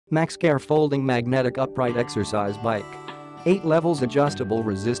MaxKare Folding Magnetic Upright Exercise Bike. 8 levels adjustable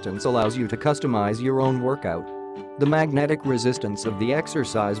resistance allows you to customize your own workout. The magnetic resistance of the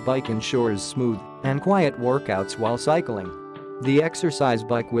exercise bike ensures smooth and quiet workouts while cycling. The exercise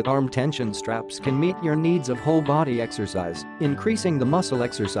bike with arm tension straps can meet your needs of whole body exercise, increasing the muscle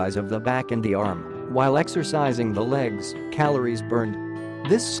exercise of the back and the arm, while exercising the legs, calories burned.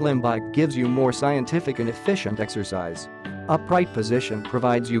 This slim bike gives you more scientific and efficient exercise. Upright position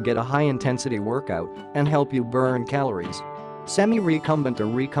provides you get a high-intensity workout and help you burn calories. Semi-recumbent or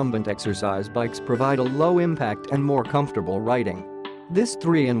recumbent exercise bikes provide a low-impact and more comfortable riding. This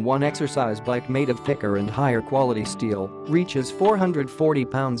 3-in-1 exercise bike made of thicker and higher quality steel reaches 440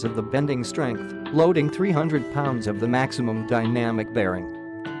 pounds of the bending strength, loading 300 pounds of the maximum dynamic bearing.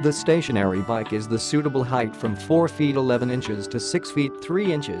 The stationary bike is the suitable height from 4 feet 11 inches to 6 feet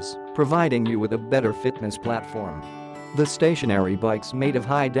 3 inches, providing you with a better fitness platform. The stationary bike's made of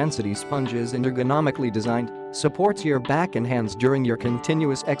high-density sponges and ergonomically designed, supports your back and hands during your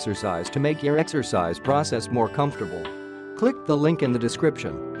continuous exercise to make your exercise process more comfortable. Click the link in the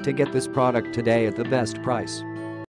description to get this product today at the best price.